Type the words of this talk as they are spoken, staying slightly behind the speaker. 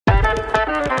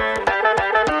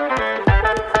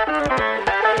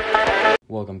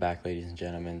Welcome back, ladies and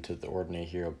gentlemen, to the Ordinary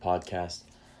Hero podcast.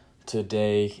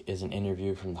 Today is an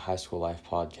interview from the High School Life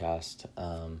podcast.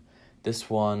 This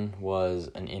one was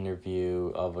an interview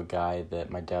of a guy that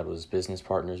my dad was business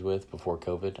partners with before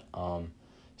COVID.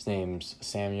 His name's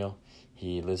Samuel.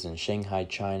 He lives in Shanghai,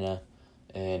 China,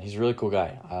 and he's a really cool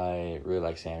guy. I really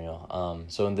like Samuel.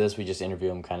 So in this, we just interview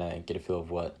him, kind of get a feel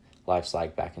of what life's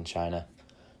like back in China.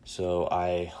 So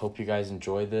I hope you guys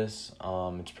enjoy this. It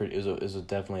was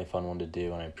definitely a fun one to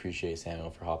do, and I appreciate Samuel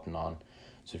for hopping on.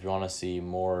 So if you want to see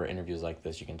more interviews like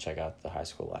this, you can check out the High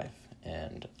School Life,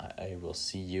 and I will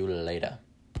see you later.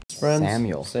 Friends.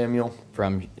 Samuel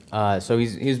From so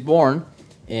he was born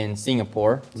in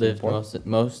Singapore. Lived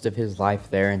most of his life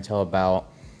there until about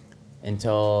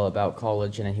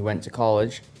college, and then he went to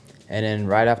college, and then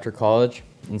right after college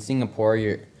in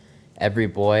Singapore, every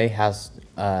boy has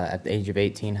at the age of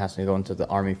 18 has to go into the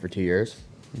army for 2 years.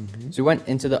 Mm-hmm. So he went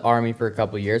into the army for a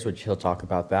couple of years, which he'll talk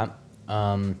about that.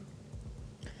 And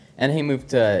he moved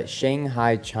to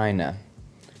Shanghai, China.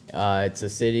 It's a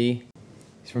city.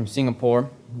 He's from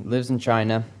Singapore, lives in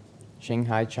China,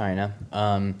 Shanghai, China.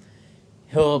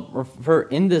 He'll refer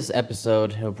in this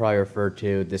episode. He'll probably refer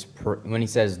to this when he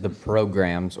says the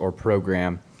programs or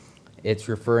program. It's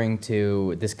referring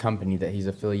to this company that he's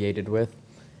affiliated with,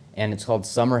 and it's called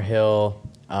Summerhill.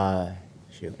 I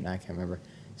can't remember.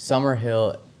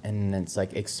 Summerhill, and it's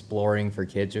like exploring for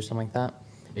kids or something like that.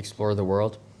 Explore the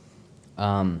world.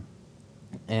 And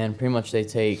pretty much they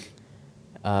take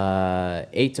 8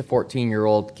 to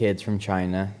 14-year-old kids from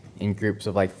China in groups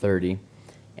of like 30,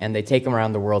 and they take them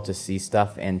around the world to see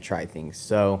stuff and try things.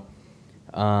 So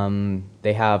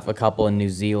they have a couple in New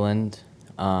Zealand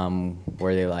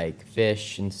where they like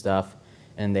fish and stuff,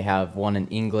 and they have one in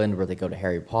England where they go to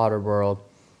Harry Potter World.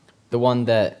 The one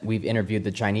that we've interviewed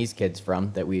the Chinese kids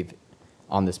from that we've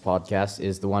on this podcast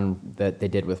is the one that they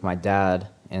did with my dad,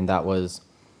 and that was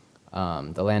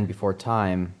the Land Before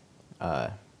Time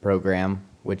program,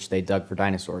 which they dug for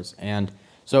dinosaurs. And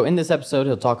so in this episode,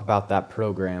 he'll talk about that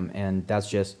program, and that's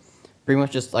just pretty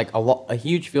much just like a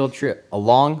huge field trip, a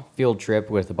long field trip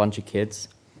with a bunch of kids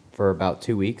for about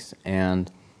 2 weeks, and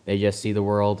they just see the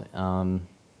world,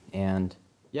 and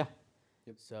yeah.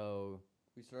 Yep. So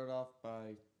we started off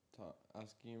by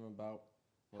asking him about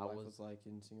what life was like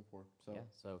in Singapore.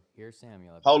 So here's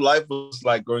Samuel. How life was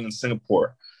like growing in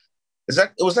Singapore. It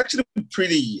was actually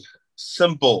pretty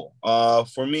simple.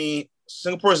 For me,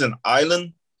 Singapore is an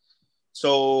island,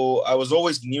 so I was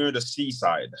always near the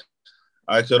seaside.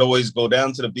 I could always go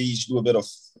down to the beach, do a bit of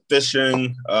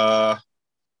fishing.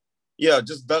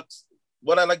 Just that's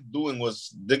what I liked doing was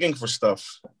digging for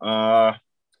stuff.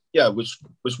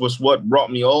 Which was what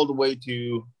brought me all the way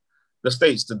to the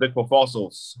States to dig for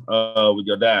fossils with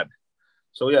your dad.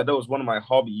 So yeah, that was one of my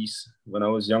hobbies when I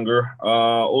was younger.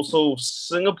 Also,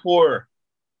 Singapore,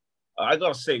 I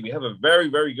gotta say, we have a very,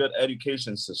 very good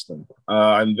education system.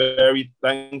 I'm very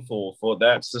thankful for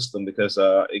that system because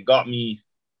it got me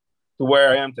to where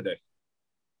I am today.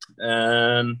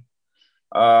 And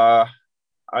I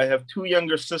have 2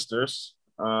 younger sisters,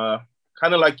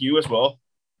 kind of like you as well.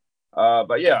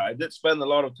 But yeah, I did spend a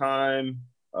lot of time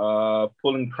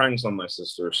pulling pranks on my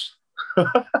sisters.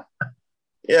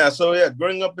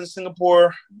 Growing up in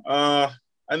Singapore, I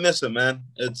miss it, man.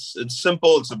 It's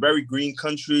simple. It's a very green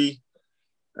country,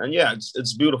 and yeah,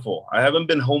 it's beautiful. I haven't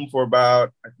been home for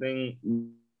about, I think,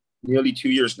 nearly 2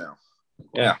 years now.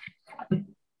 Yeah.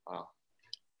 Wow.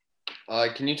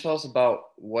 Can you tell us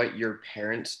about what your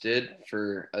parents did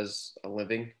as a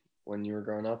living when you were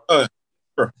growing up?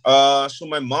 Sure. So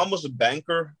my mom was a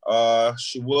banker.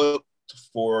 She worked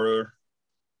for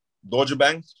Deutsche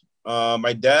Bank.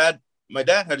 My dad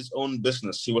had his own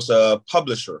business. He was a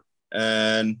publisher,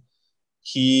 and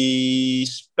he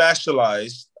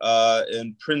specialized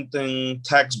in printing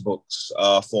textbooks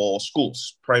for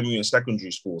schools, primary and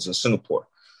secondary schools in Singapore.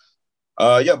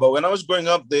 But when I was growing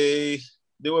up, they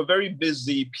were very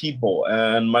busy people,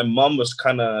 and my mom was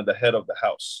kind of the head of the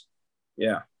house.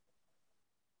 Yeah.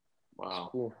 Wow.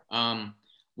 Cool.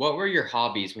 What were your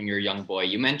hobbies when you were a young boy?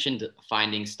 You mentioned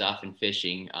finding stuff and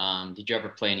fishing. Did you ever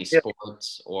play any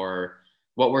sports, or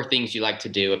what were things you liked to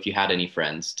do if you had any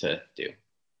friends to do?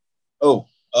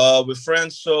 With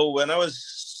friends. So when I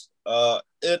was,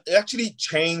 it actually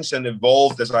changed and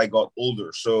evolved as I got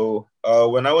older. So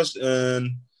when I was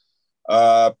in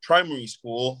primary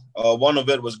school, one of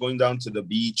it was going down to the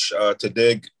beach to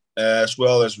dig, as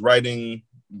well as riding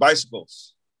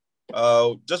bicycles,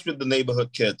 just with the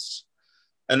neighborhood kids.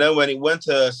 And then when it went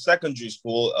to secondary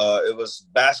school, it was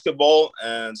basketball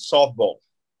and softball.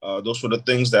 Those were the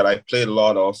things that I played a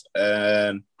lot of.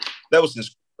 And that was in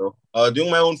school. During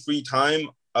my own free time,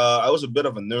 I was a bit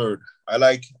of a nerd. I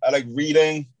like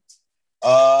reading.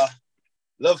 Uh,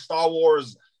 love Star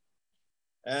Wars,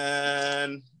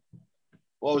 and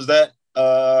what was that?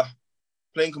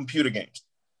 Playing computer games.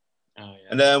 Oh yeah.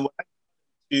 And then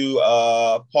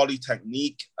to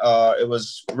Polytechnique, it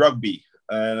was rugby,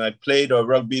 and I played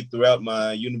rugby throughout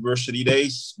my university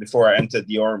days before I entered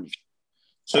the army.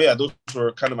 So yeah, those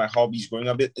were kind of my hobbies growing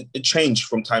up. It changed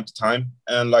from time to time,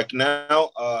 and like now,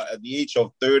 at the age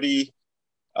of 30,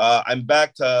 I'm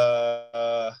back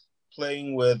to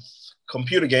playing with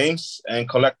computer games and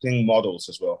collecting models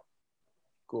as well.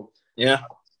 Cool. Yeah.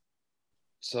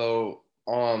 So,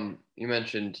 you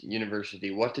mentioned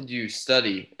university. What did you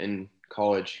study in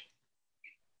college?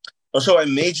 Also, I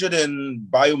majored in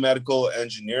biomedical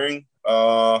engineering.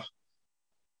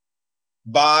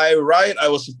 By right, I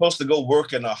was supposed to go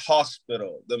work in a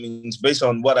hospital. That means based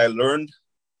on what I learned,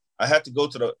 I had to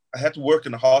work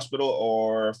in a hospital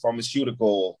or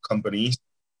pharmaceutical companies,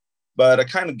 but I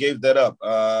kind of gave that up.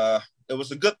 It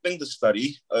was a good thing to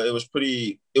study.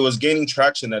 It was gaining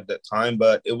traction at that time,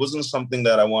 but it wasn't something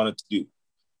that I wanted to do.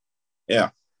 Yeah.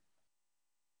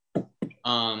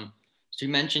 So you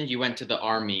mentioned you went to the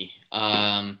army.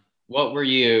 What were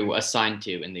you assigned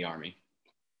to in the army?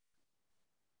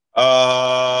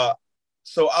 Uh,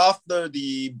 so after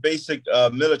the basic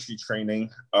military training,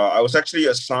 I was actually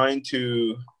assigned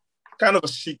to kind of a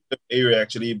secret area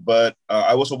actually, but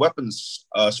I was a weapons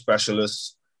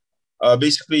specialist.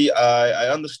 Basically, I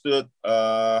understood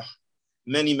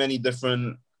many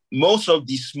different, most of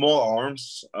these small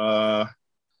arms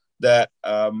that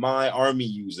my army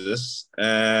uses,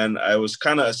 and I was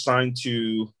kind of assigned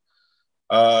to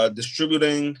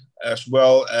distributing as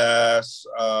well as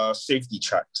safety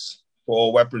checks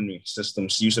for weaponry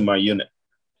systems using my unit.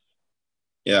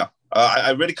 Yeah.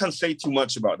 I really can't say too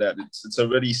much about that. It's a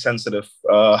really sensitive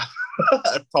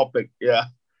topic. Yeah.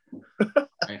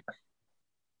 Right.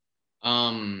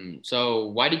 So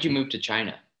why did you move to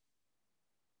China?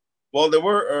 Well, there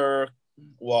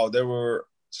were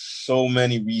so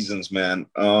many reasons, man.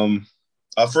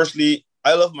 Firstly,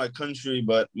 I love my country,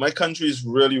 but my country is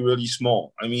really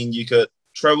small. I mean, you could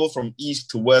travel from east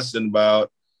to west in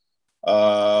about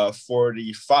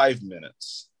 45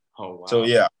 minutes. Oh wow. So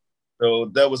yeah, so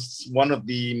that was one of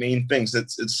the main things.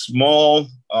 It's small.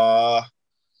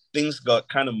 Things got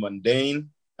kind of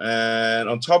mundane, and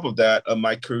on top of that,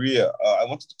 my career. I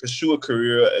wanted to pursue a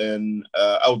career in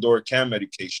outdoor camp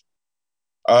education.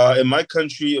 In my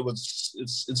country,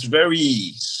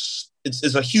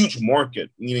 it's a huge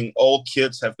market, meaning all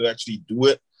kids have to actually do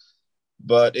it,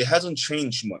 but it hasn't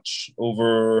changed much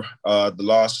over the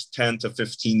last 10 to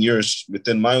 15 years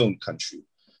within my own country.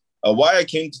 Why I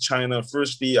came to China,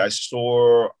 firstly, I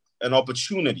saw an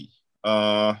opportunity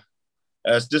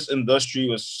as this industry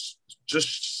has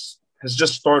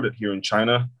just started here in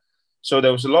China. So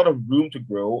there was a lot of room to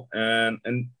grow. And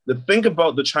the thing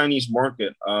about the Chinese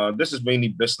market, this is mainly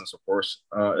business, of course,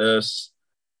 is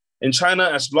in China,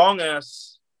 as long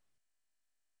as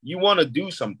you want to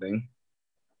do something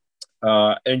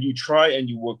and you try and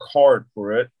you work hard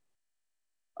for it,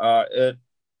 uh, it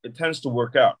it tends to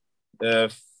work out.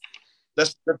 If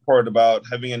That's the good part about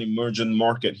having an emergent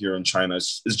market here in China.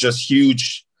 It's just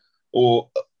huge. Or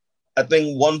I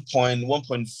think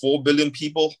 1.4 billion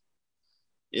people.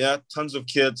 Yeah, tons of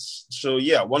kids. So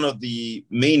yeah, one of the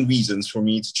main reasons for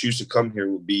me to choose to come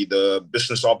here would be the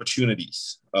business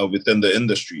opportunities within the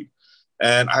industry.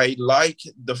 And I like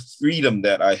the freedom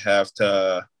that I have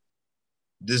to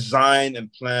design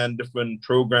and plan different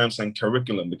programs and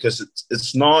curriculum because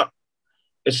it's not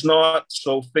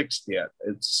so fixed yet.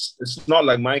 It's not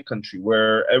like my country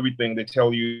where everything they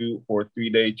tell you for a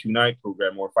 3-day 2-night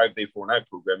program or 5-day 4-night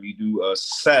program, you do a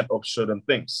set of certain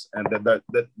things, and that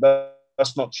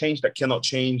does not change. That cannot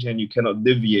change, and you cannot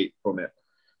deviate from it,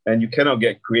 and you cannot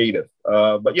get creative.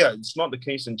 But yeah, it's not the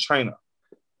case in China.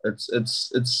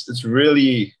 It's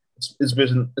really it's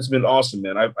been awesome,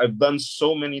 man. I've done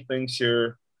so many things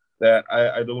here that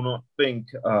I do not think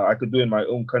I could do in my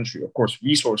own country. Of course,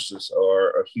 resources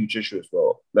are a huge issue as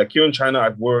well. Like here in China,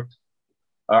 I've worked,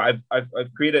 I've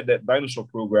created that dinosaur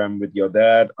program with your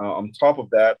dad. On top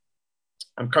of that,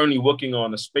 I'm currently working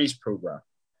on a space program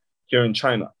here in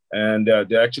China, and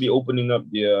they're actually opening up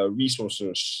the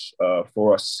resources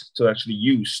for us to actually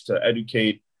use to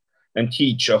educate and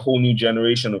teach a whole new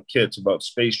generation of kids about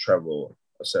space travel,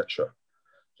 etc.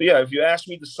 So yeah, if you ask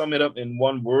me to sum it up in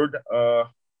one word,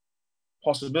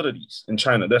 possibilities in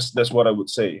China. That's what I would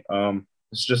say.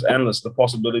 It's just endless, the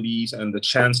possibilities and the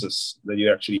chances that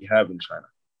you actually have in China.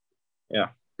 Yeah.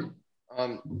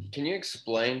 Can you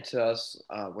explain to us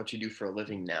what you do for a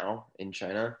living now in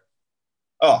China?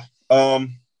 Oh,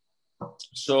 um,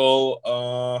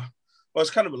 well,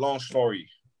 it's kind of a long story.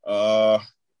 Uh,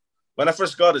 when I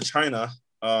first got to China,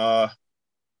 uh,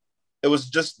 it was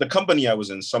just the company I was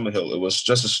in, Summerhill. It was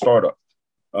just a startup.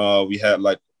 We had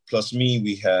like plus me,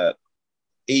 we had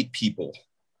 8 people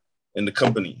in the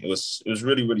company. It was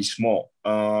really really small.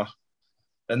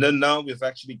 And then now we've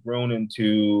actually grown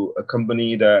into a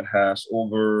company that has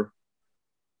over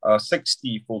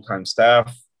 60 full-time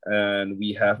staff, and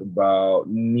we have about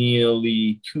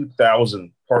nearly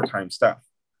 2,000 part-time staff.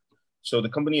 So the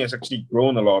company has actually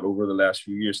grown a lot over the last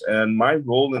few years, and my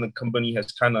role in the company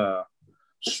has kind of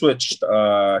switched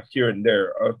here and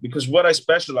there because what I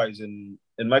specialize in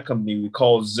my company we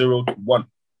call 0 to 1.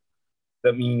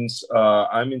 That means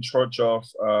I'm in charge of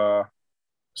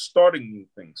starting new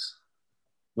things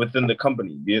within the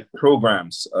company, be it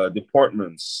programs,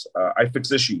 departments. I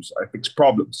fix issues, I fix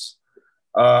problems.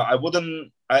 I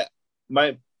wouldn't. I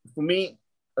my For me,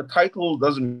 a title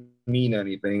doesn't mean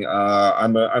anything.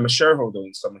 I'm a shareholder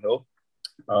in Summerhill,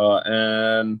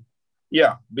 and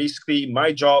yeah, basically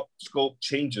my job scope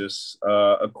changes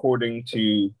according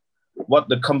to what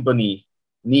the company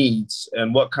needs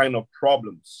and what kind of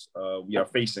problems we are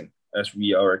facing as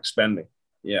we are expanding.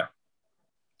 Yeah.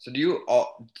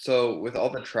 So with all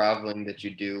the traveling that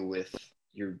you do with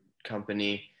your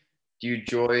company, do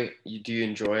you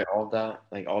enjoy all that?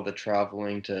 Like all the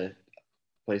traveling to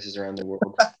places around the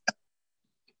world?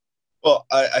 Well,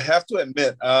 I have to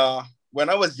admit, when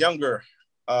I was younger,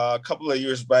 a couple of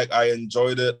years back, I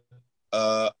enjoyed it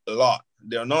a lot.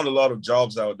 There are not a lot of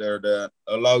jobs out there that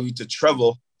allow you to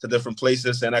travel to different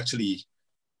places and actually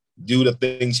do the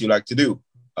things you like to do,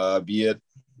 be it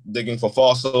digging for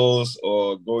fossils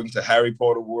or going to Harry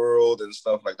Potter world and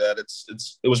stuff like that.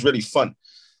 It was really fun.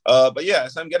 But yeah,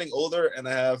 as I'm getting older and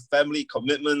I have family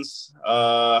commitments,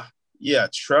 yeah,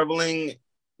 traveling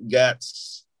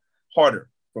gets harder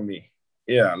for me.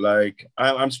 Yeah, like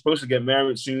I'm supposed to get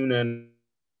married soon, and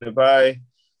if I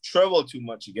travel too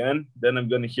much again, then I'm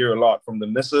gonna hear a lot from the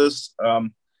missus.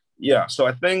 Yeah, so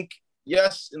I think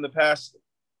yes, in the past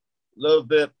a little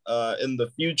bit. In the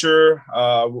future,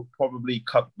 we'll probably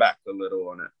cut back a little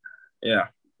on it. Yeah.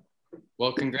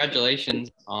 Well, congratulations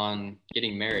on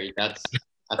getting married. That's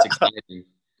exciting.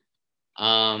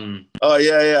 Um, Oh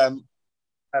yeah, yeah. I'm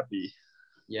happy.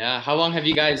 yeah. How long have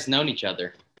you guys known each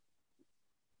other?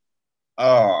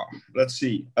 Oh, let's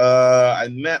see. I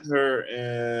met her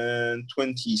in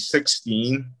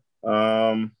 2016.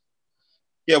 Um,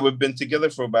 yeah, we've been together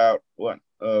for about what,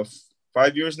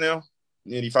 5 years now?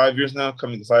 Nearly 5 years now,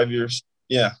 coming to 5 years.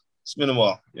 Yeah, it's been a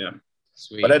while. Yeah, but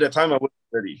Sweet. at the time I was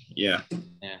 30. Yeah.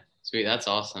 Yeah, sweet. That's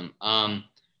awesome.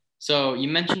 So you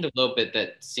mentioned a little bit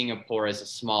that Singapore is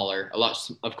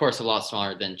of course, a lot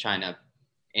smaller than China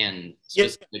and Yeah.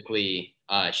 specifically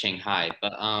Shanghai.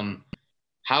 But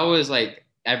how is like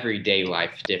everyday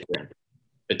life different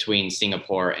between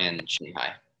Singapore and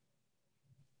Shanghai?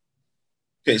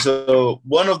 Okay, so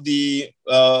one of the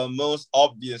most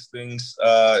obvious things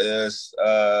is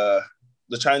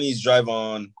the Chinese drive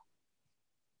on.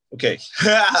 Okay,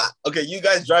 okay, you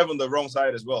guys drive on the wrong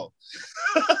side as well.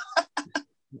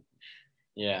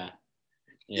 Yeah,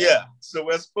 yeah, Yeah, so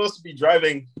we're supposed to be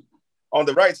driving on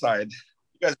the right side.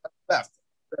 You guys drive left.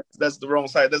 That's the wrong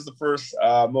side. That's the first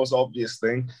most obvious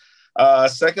thing.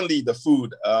 Secondly, the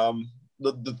food.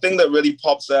 The thing that really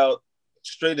pops out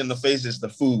straight in the face is the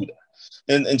food.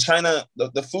 In China,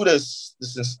 the food is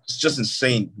just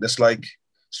insane. There's like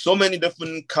so many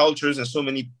different cultures and so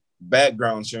many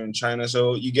backgrounds here in China.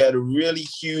 So you get a really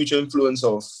huge influence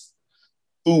of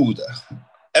food.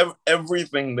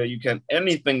 Anything that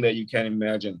you can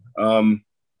imagine.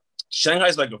 Shanghai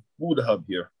is like a food hub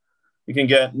here. You can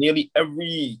get nearly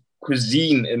every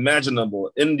cuisine imaginable.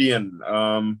 Indian,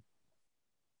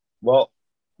 well,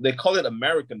 they call it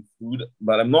American food,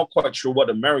 but I'm not quite sure what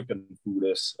American food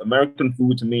is. American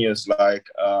food to me is like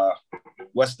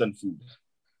Western food.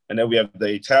 And then we have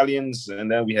the Italians,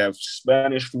 and then we have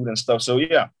Spanish food and stuff. So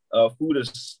yeah, food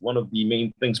is one of the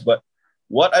main things. But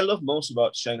what I love most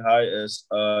about Shanghai is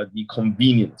the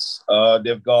convenience.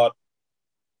 They've got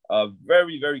a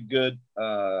very, very good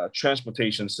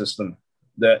transportation system.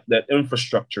 That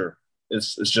infrastructure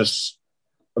is just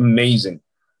amazing.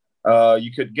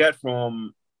 You could get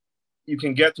from you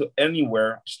can get to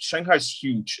anywhere. Shanghai's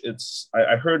huge.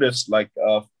 I heard it's like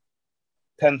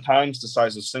 10 times the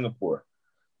size of Singapore,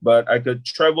 but I could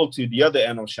travel to the other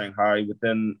end of Shanghai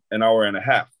within an hour and a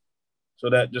half. So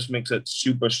that just makes it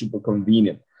super, super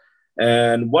convenient.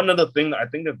 And one other thing that I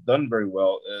think they've done very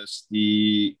well is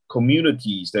the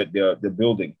communities that they're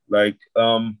building. Like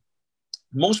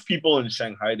most people in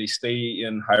Shanghai, they stay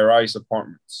in high-rise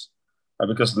apartments.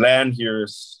 because land here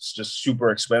is just super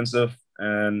expensive.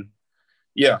 And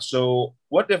yeah, so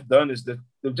what they've done is that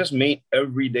they've just made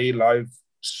everyday life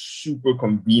super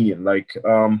convenient. Like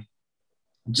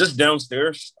just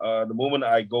downstairs, the moment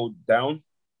I go down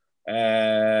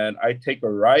and I take a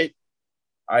ride,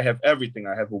 I have everything.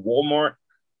 I have a Walmart,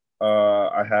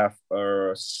 I have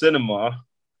a cinema,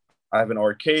 I have an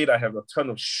arcade, I have a ton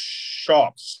of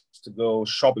shops to go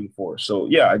shopping for. So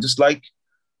yeah, I just like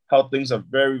how things are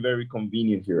very, very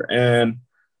convenient here. And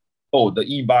oh, the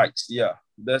e-bikes, yeah,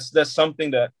 that's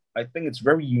something that I think it's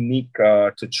very unique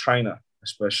to China,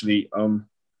 especially.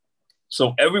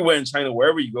 So everywhere in China,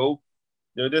 wherever you go,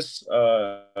 there are this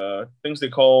things they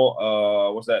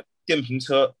call what's that? 电瓶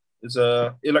车. It's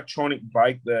a electronic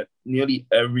bike that nearly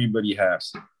everybody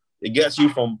has. It gets you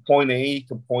from point A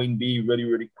to point B really,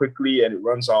 really quickly, and it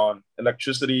runs on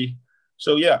electricity.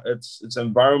 So yeah, it's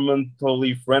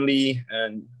environmentally friendly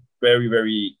and very,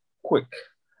 very quick.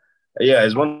 Yeah,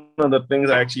 it's one of the things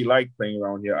I actually like playing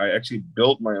around here. I actually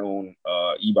built my own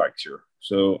e-bikes here.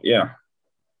 So yeah,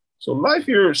 so life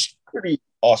here is pretty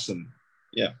awesome.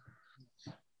 Yeah.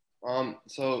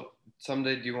 So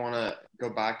someday do you want to go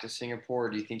back to Singapore, or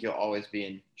do you think you'll always be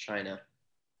in China?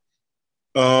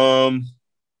 Um,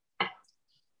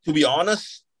 to be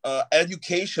honest,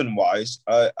 education wise,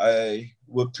 I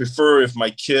would prefer if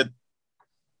my kid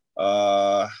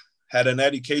uh, had an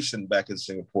education back in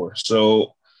Singapore.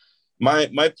 So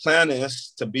my plan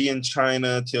is to be in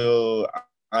China till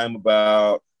I'm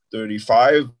about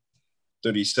 35,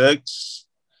 36,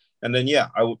 and then yeah,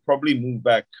 I would probably move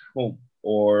back home,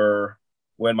 or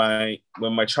when my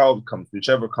child comes,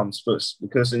 whichever comes first.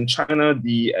 Because in China,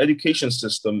 the education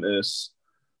system is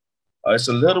it's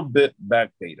a little bit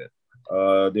backdated.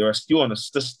 They are still on a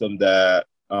system that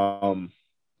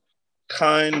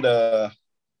kind of,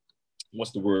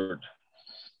 what's the word?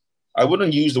 I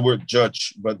wouldn't use the word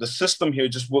judge, but the system here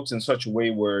just works in such a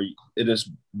way where it is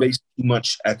based too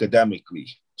much academically,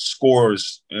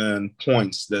 scores and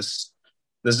points. There's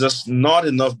just not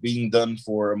enough being done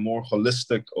for a more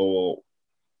holistic or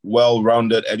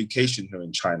well-rounded education here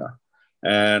in China.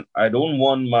 And I don't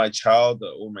want my child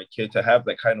or my kid to have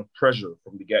that kind of pressure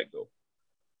from the get-go.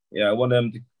 Yeah, I want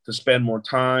them to spend more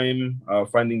time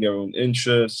finding their own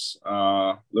interests,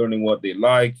 learning what they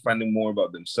like, finding more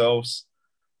about themselves.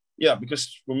 Yeah,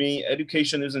 because for me,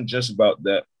 education isn't just about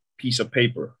that piece of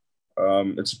paper.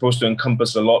 It's supposed to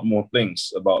encompass a lot more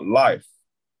things about life,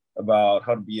 about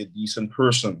how to be a decent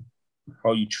person,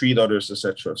 how you treat others,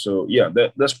 etc. So yeah,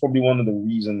 that's probably one of the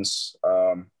reasons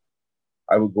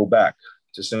I would go back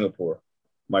to Singapore,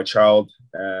 my child,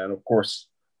 and of course,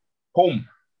 home.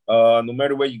 No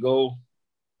matter where you go,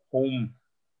 home,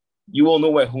 you will know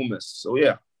where home is. So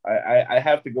yeah, I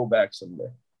have to go back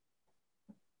someday.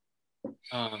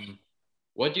 Um,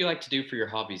 what do you like to do for your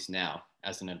hobbies now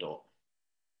as an adult?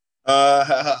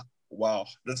 Wow,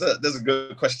 that's a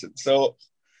good question. So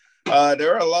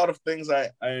there are a lot of things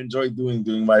I enjoy doing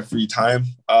during my free time.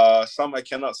 Some I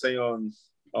cannot say on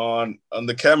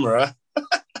the camera.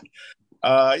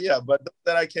 Yeah, but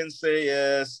that I can say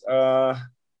is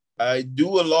I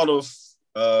do a lot of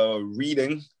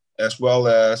reading, as well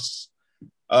as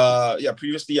yeah.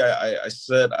 Previously, I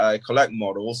said I collect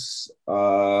models.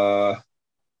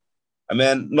 I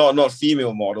mean, not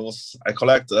female models. I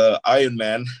collect Iron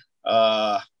Man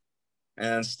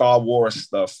and Star Wars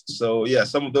stuff. So yeah,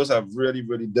 some of those are really,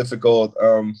 really difficult.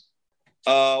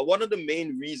 One of the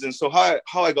main reasons, so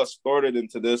how I got started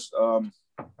into this,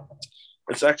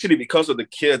 it's actually because of the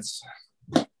kids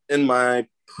in my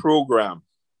program.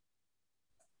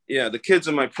 Yeah, the kids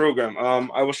in my program.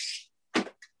 I was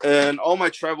in all my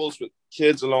travels with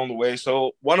kids along the way.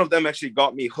 So one of them actually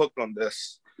got me hooked on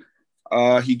this.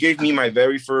 He gave me my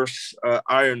very first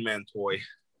Iron Man toy.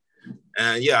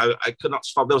 And yeah, I could not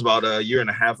stop. That was about a year and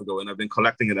a half ago, and I've been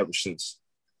collecting it ever since.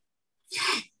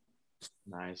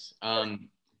 Nice. Do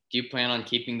you plan on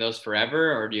keeping those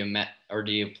forever, or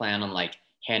do you plan on like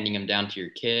handing them down to your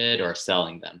kid or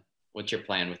selling them? What's your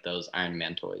plan with those Iron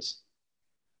Man toys?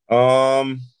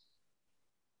 Um,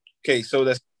 okay, so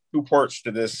there's two parts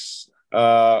to this.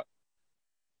 For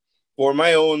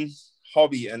my own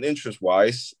hobby and interest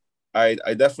wise, I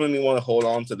definitely want to hold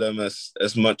on to them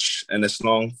as much and as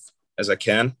long as I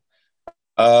can.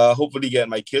 Hopefully get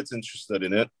my kids interested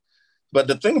in it. But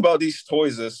the thing about these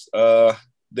toys is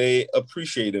they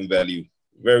appreciate in value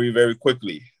very, very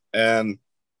quickly. And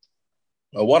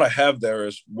what I have there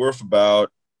is worth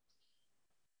about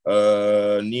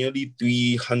nearly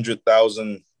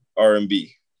 300,000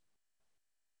 RMB.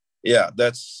 Yeah,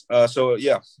 that's so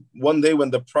yeah. One day when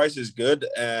the price is good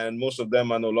and most of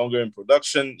them are no longer in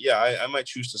production, yeah, I might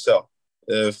choose to sell.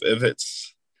 if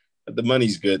the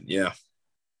money's good. Yeah.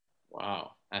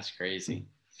 Wow, that's crazy.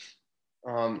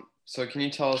 So can you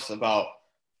tell us about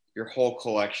your whole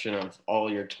collection of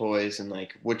all your toys and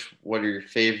like what are your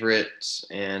favorites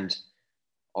and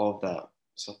all of that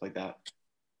stuff like that?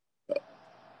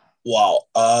 Wow.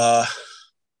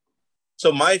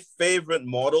 So my favorite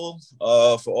model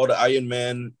for all the Iron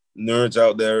Man nerds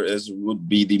out there would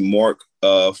be the Mark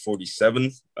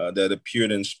 47 that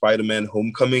appeared in Spider-Man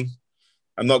Homecoming.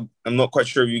 I'm not quite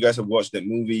sure if you guys have watched that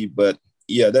movie, but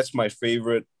yeah, that's my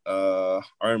favorite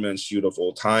Iron Man suit of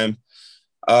all time.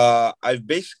 I've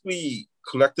basically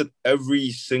collected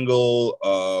every single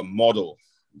model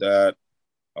that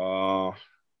uh,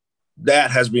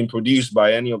 that has been produced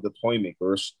by any of the toy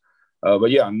makers.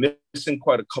 But yeah, I'm missing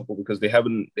quite a couple because they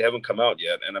haven't come out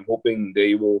yet, and I'm hoping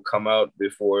they will come out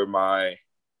before my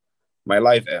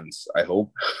life ends. I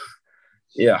hope.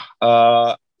 Yeah.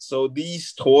 So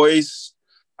these toys,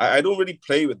 I don't really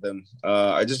play with them.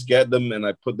 I just get them and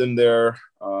I put them there.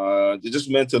 They're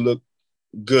just meant to look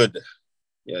good.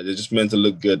 Yeah, they're just meant to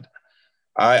look good.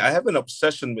 I have an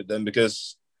obsession with them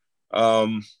because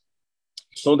um,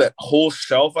 so that whole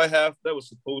shelf I have that was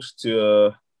supposed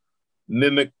to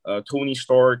mimic Tony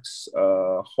Stark's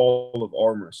Hall of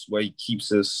Armors, where he keeps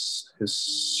his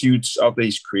suits after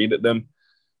he's created them.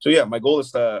 So yeah, my goal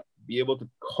is to be able to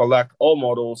collect all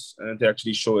models and to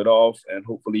actually show it off, and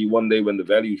hopefully one day when the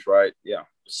value's right, yeah,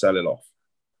 sell it off.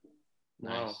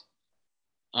 Wow.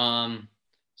 Nice.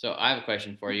 So I have a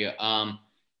question for you.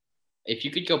 If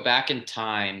you could go back in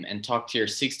time and talk to your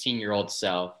 16-year-old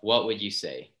self, what would you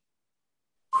say?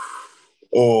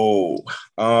 Oh,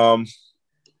 um,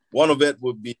 one of it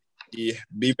would be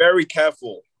very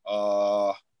careful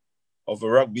of a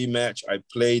rugby match I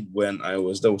played when that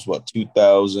was what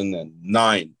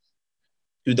 2009.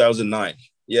 2009.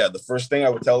 Yeah, the first thing I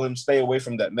would tell him, stay away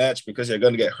from that match because you're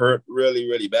going to get hurt really,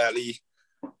 really badly.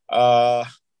 Uh,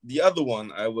 the other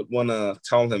one I would want to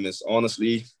tell him is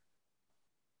honestly,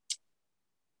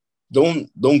 don't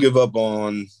give up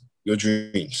on your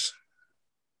dreams.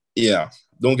 Yeah,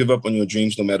 don't give up on your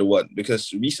dreams no matter what.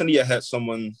 Because recently I had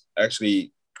someone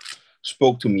actually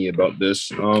spoke to me about this.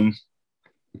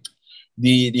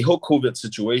 The whole COVID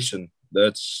situation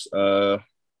that's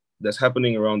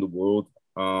happening around the world.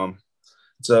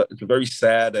 It's a very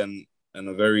sad and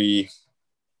a very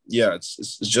yeah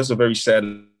it's just a very sad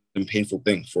and painful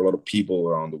thing for a lot of people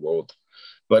around the world.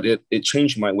 But it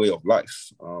changed my way of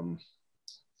life.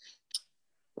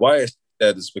 Why I say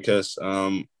that is because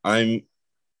I'm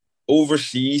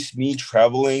overseas. Me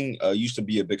traveling used to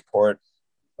be a big part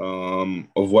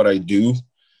of what I do.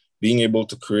 Being able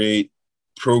to create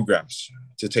programs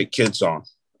to take kids on,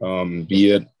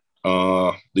 be it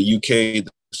the UK,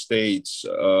 the States,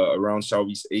 around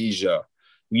Southeast Asia.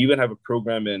 We even have a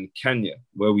program in Kenya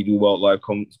where we do wildlife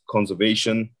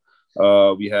conservation.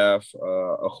 We have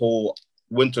a whole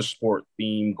winter sport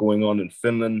theme going on in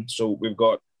Finland. So we've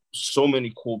got so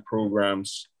many cool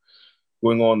programs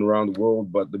going on around the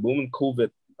world. But the moment COVID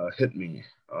hit me,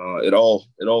 it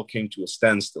all came to a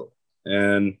standstill,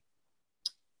 and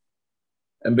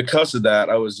because of that,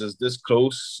 I was just this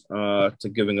close to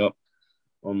giving up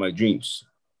on my dreams.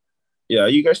 Yeah, are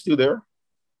you guys still there?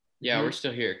 Yeah, we're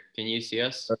still here. Can you see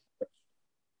us?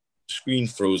 Screen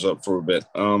froze up for a bit.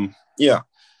 Yeah,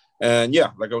 and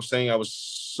yeah, like I was saying, I was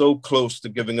so close to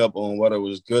giving up on what I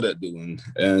was good at doing.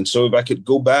 And so, if I could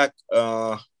go back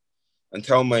and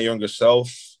tell my younger self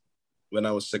when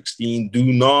I was 16,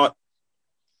 do not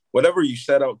whatever you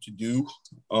set out to do.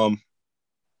 Um,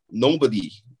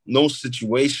 nobody, no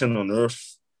situation on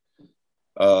earth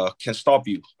can stop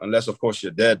you unless of course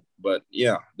you're dead. But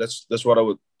yeah, that's what I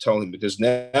would tell him, because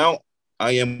now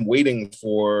I am waiting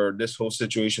for this whole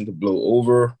situation to blow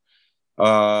over,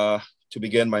 uh to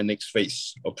begin my next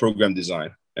phase of program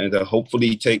design, and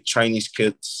hopefully take Chinese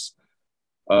kids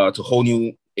to whole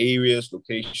new areas,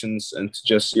 locations, and to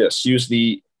just, yeah,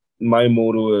 seriously, my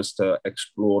motto is to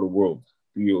explore the world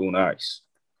through your own eyes.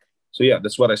 So yeah,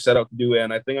 that's what I set out to do,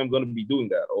 and I think I'm going to be doing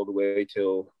that all the way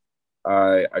till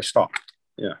I stop.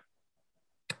 Yeah.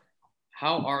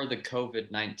 How are the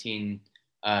COVID-19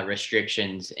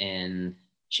 restrictions in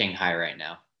Shanghai right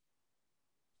now?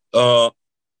 Uh,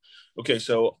 okay.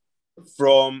 So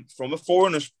from a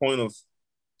foreigner's point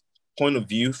of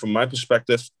view, from my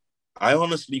perspective, I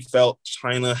honestly felt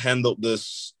China handled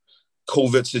this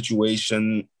COVID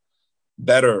situation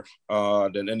better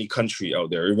than any country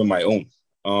out there, even my own.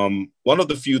 One of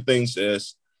the few things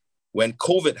is when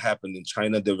COVID happened in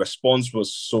China, the response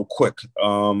was so quick.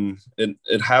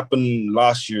 It happened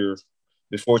last year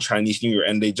before Chinese New Year,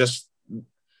 and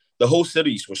the whole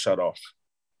cities were shut off.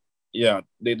 yeah,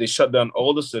 they shut down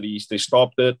all the cities. They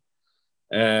stopped it,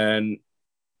 and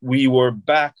we were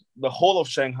back. The whole of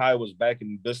Shanghai was back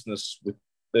in business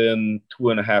within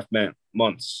 2.5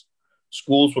 months.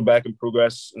 Schools were back in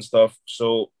progress and stuff.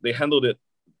 So they handled it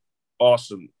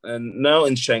awesome. And now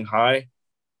in Shanghai,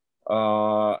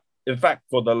 in fact,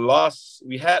 for the last,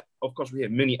 of course, we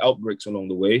had many outbreaks along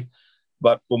the way,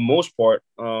 but for most part,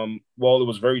 while it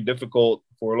was very difficult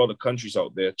for a lot of countries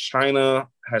out there, China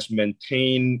has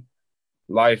maintained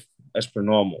life as per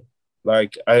normal.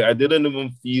 Like I didn't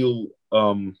even feel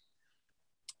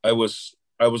I was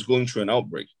going through an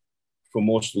outbreak for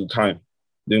most of the time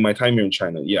during my time here in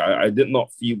China. Yeah, I did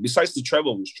not feel, besides the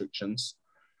travel restrictions,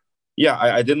 yeah,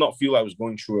 I did not feel I was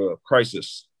going through a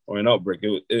crisis or an outbreak.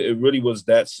 It really was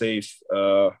that safe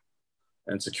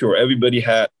and secure. Everybody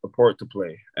had a part to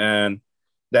play, and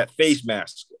that face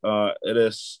mask, it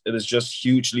is just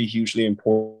hugely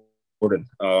important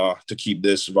to keep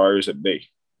this virus at bay.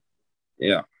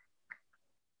 Yeah.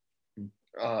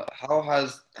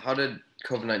 How did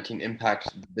COVID-19 impact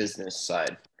the business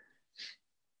side?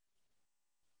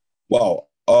 Wow.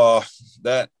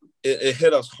 That it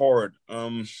hit us hard.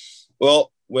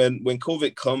 Well, when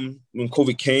COVID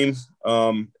came,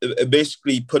 it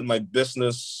basically put my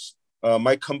business,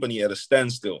 my company at a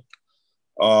standstill.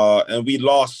 And we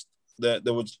lost that.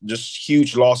 There was just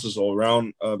huge losses all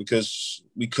around because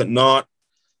we could not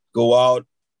go out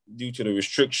due to the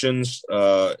restrictions.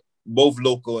 Both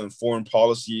local and foreign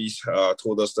policies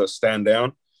told us to stand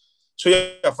down. So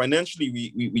yeah,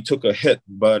 financially we took a hit,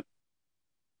 but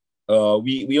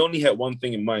we only had one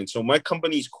thing in mind. So my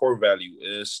company's core value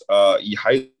is 以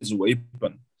孩子为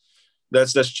本.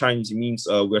 That's Chinese. It means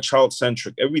we're child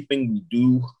centric. Everything we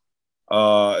do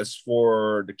is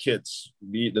for the kids.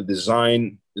 The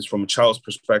design is from a child's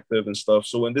perspective and stuff.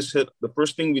 So when this hit, the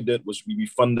first thing we did was we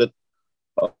refunded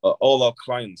all our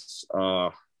clients.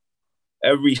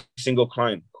 Every single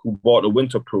client who bought a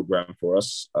winter program for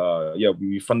us, yeah, we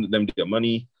refunded them their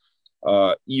money.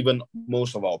 Even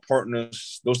most of our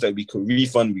partners, those that we could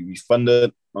refund, we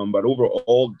refunded. But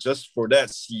overall, just for that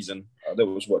season, that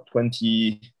was what,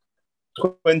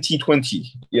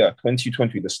 2020. Yeah,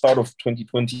 2020, the start of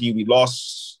 2020, we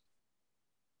lost,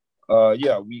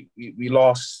 we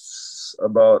lost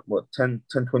about what,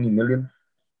 20 million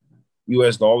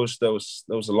US dollars. That was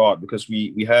a lot because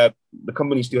we had, the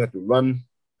company still had to run.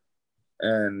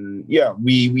 And yeah,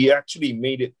 we actually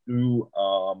made it through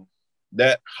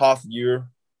that half year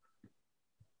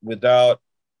without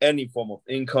any form of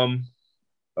income.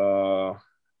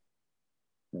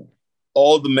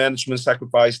 All the management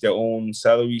sacrificed their own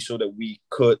salary so that we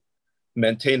could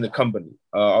maintain the company.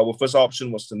 Our first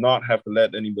option was to not have to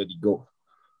let anybody go.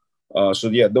 So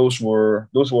yeah, those were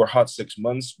hot 6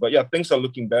 months. But yeah, things are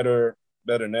looking better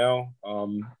now.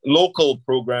 Local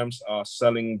programs are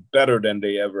selling better than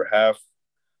they ever have.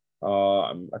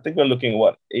 I think we're looking at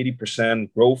what,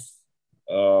 80% growth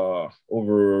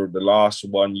over the last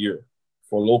 1 year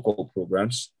for local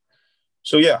programs.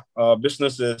 So yeah,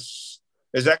 business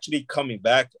is actually coming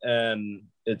back, and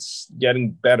it's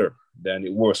getting better than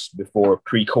it was before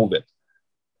pre-COVID.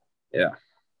 Yeah.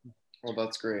 Well,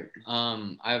 that's great.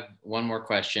 I have one more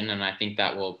question, and I think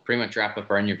that will pretty much wrap up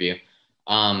our interview.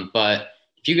 But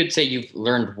if you could say you've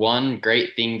learned one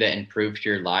great thing that improved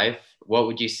your life, what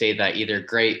would you say that either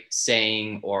great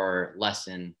saying or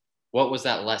lesson, what was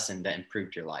that lesson that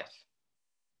improved your life?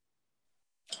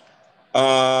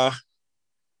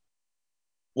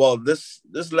 Well, this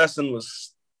lesson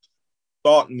was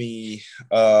taught me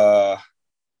by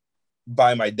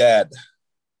my dad.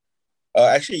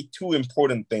 Actually, two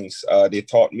important things they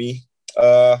taught me.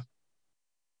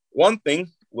 One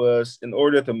thing was, in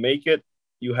order to make it,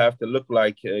 you have to look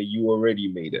like you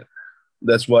already made it.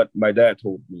 That's what my dad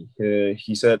told me.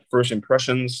 He said first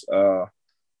impressions are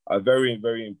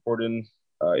very important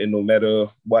in no matter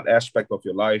what aspect of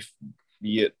your life,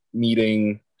 be it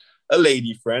meeting a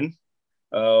lady friend,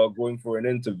 going for an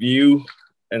interview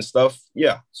and stuff.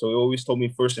 Yeah, so he always told me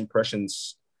first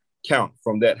impressions count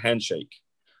from that handshake.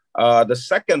 The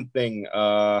second thing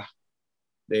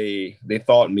they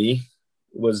taught me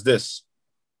was this.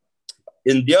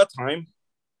 In their time,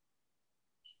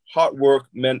 hard work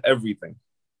meant everything.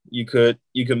 You could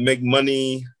make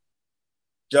money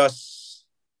just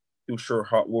through sheer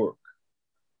hard work.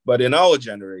 But in our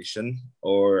generation,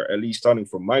 or at least starting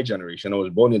from my generation, I was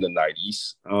born in the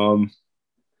 90s,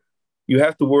 you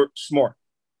have to work smart.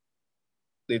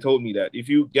 They told me that if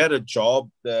you get a job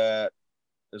that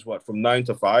is what, from 9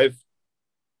 to 5,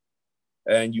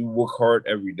 and you work hard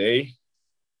every day,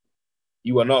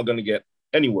 you are not going to get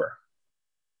anywhere.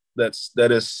 That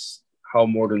is how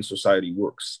modern society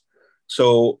works.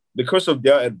 So because of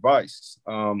their advice,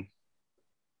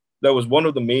 that was one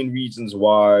of the main reasons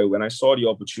why when I saw the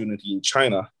opportunity in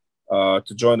China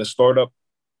to join a startup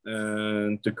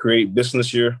and to create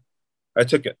business here, I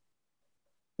took it.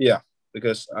 Yeah,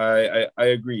 because I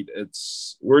agreed.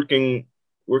 It's working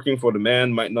for the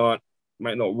man might not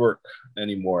work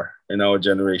anymore in our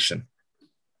generation.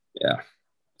 Yeah.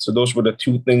 So those were the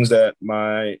two things that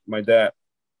my dad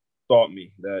taught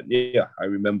me that yeah, I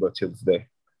remember till today.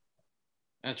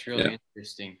 That's really Yeah.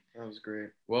 interesting. That was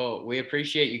great. Well, we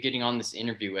appreciate you getting on this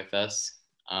interview with us.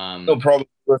 No problem.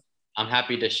 I'm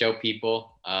happy to show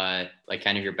people like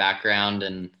kind of your background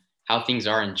and how things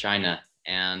are in China.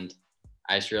 And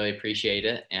I just really appreciate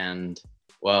it. And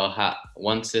well,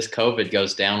 once this COVID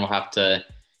goes down, we'll have to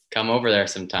come over there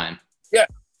sometime. Yeah.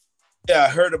 Yeah, I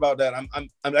heard about that.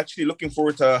 I'm actually looking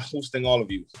forward to hosting all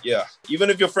of you. Yeah. Even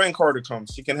if your friend Carter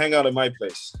comes, you can hang out at my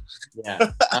place.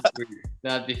 Yeah.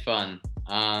 That'd be fun.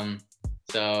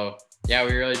 So yeah,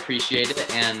 we really appreciate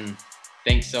it. And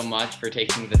thanks so much for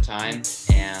taking the time,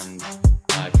 and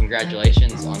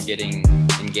congratulations on getting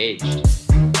engaged.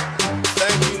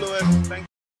 Thank you, Louis. Thank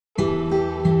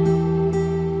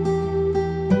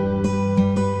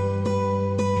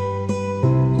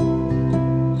you.